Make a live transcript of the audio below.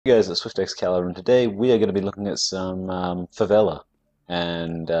Hey guys, it's SwiftXcaliber, and today we are going to be looking at some Favela.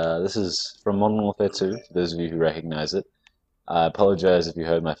 And this is from Modern Warfare 2, for those of you who recognize it. I apologize if you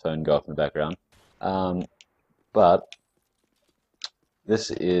heard my phone go off in the background. Um, but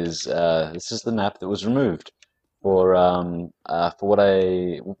this is the map that was removed for what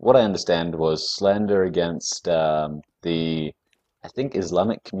I understand was slander against the I think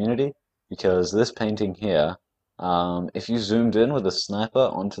Islamic community, because this painting here, if you zoomed in with a sniper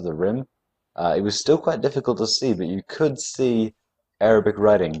onto the rim, it was still quite difficult to see, but you could see Arabic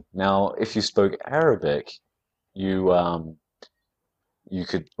writing. Now, if you spoke Arabic, you you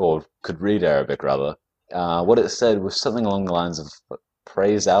could read Arabic rather. What it said was something along the lines of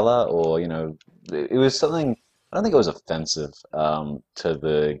praise Allah, or it was something. I don't think it was offensive to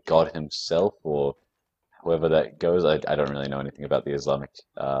the God himself or whoever that goes. I don't really know anything about the Islamic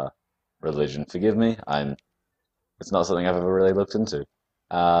religion. Forgive me. It's not something I've ever really looked into.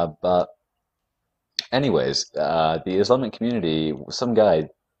 But anyways, the Islamic community, some guy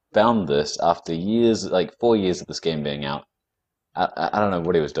found this after years, like 4 years of this game being out. I don't know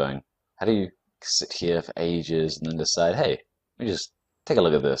what he was doing. How do you sit here for ages and then decide, hey, let me just take a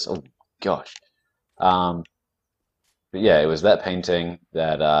look at this? Oh gosh. Um, but yeah, it was that painting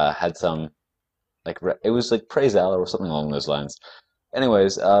that had some it was like praise Allah or something along those lines.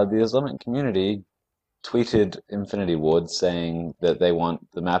 Anyways, the Islamic community tweeted Infinity Ward saying that they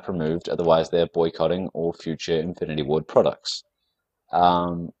want the map removed, otherwise they're boycotting all future Infinity Ward products.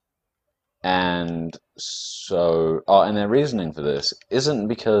 Um, And and their reasoning for this isn't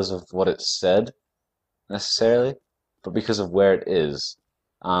because of what it said necessarily, but because of where it is.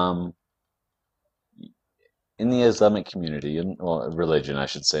 Um, in the Islamic community, or religion, I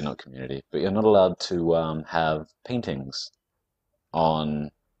should say, not community, but you're not allowed to have paintings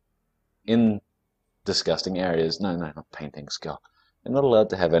on in disgusting areas. No, no, not paintings. God, you're not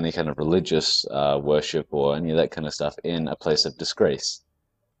allowed to have any kind of religious worship or any of that kind of stuff in a place of disgrace,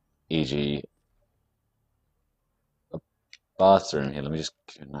 e.g., bathroom here. Let me just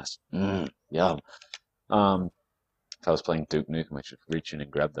give a nice yum. Um, if I was playing Duke Nukem, I should reach in and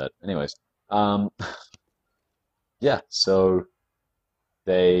grab that. Anyways, um, yeah. So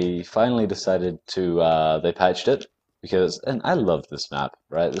they finally decided to they patched it and I love this map.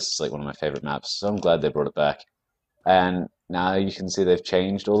 Right, this is like one of my favorite maps. So I'm glad they brought it back. And now you can see they've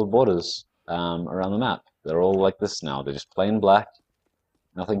changed all the borders around the map. They're all like this now. They're just plain black,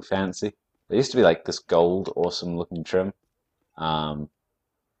 nothing fancy. They used to be like this gold, awesome looking trim. Um,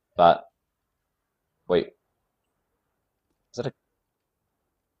 but wait, is that a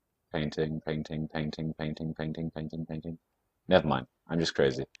painting? Never mind. I'm just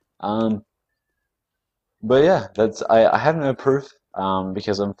crazy. Um, but yeah, I have no proof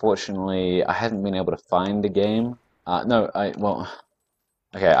because unfortunately I haven't been able to find a game. No,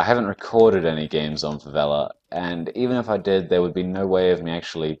 okay, I haven't recorded any games on Favela, and even if I did, there would be no way of me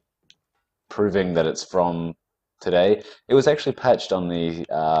actually proving that it's from today. It was actually patched on the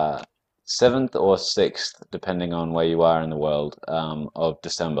 7th or 6th, depending on where you are in the world, of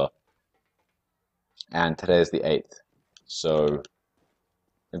December. And today is the 8th. So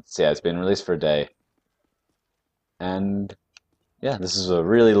it's been released for a day. And yeah, this is a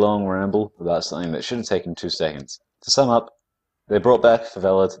really long ramble about something that should have taken 2 seconds. To sum up, they brought back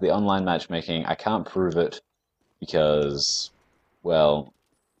Favela to the online matchmaking. I can't prove it because, well,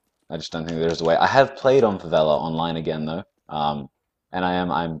 I just don't think there's a way. I have played on Favela online again though, and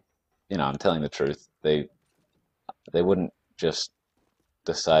I'm telling the truth. They wouldn't just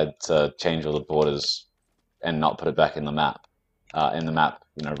decide to change all the borders and not put it back in the map,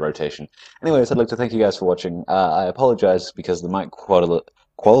 rotation. Anyways, I'd like to thank you guys for watching. I apologize because the mic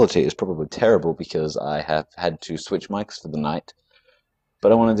quality is probably terrible because I have had to switch mics for the night.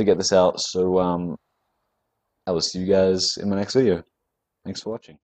 But I wanted to get this out, so I will see you guys in my next video. Thanks for watching.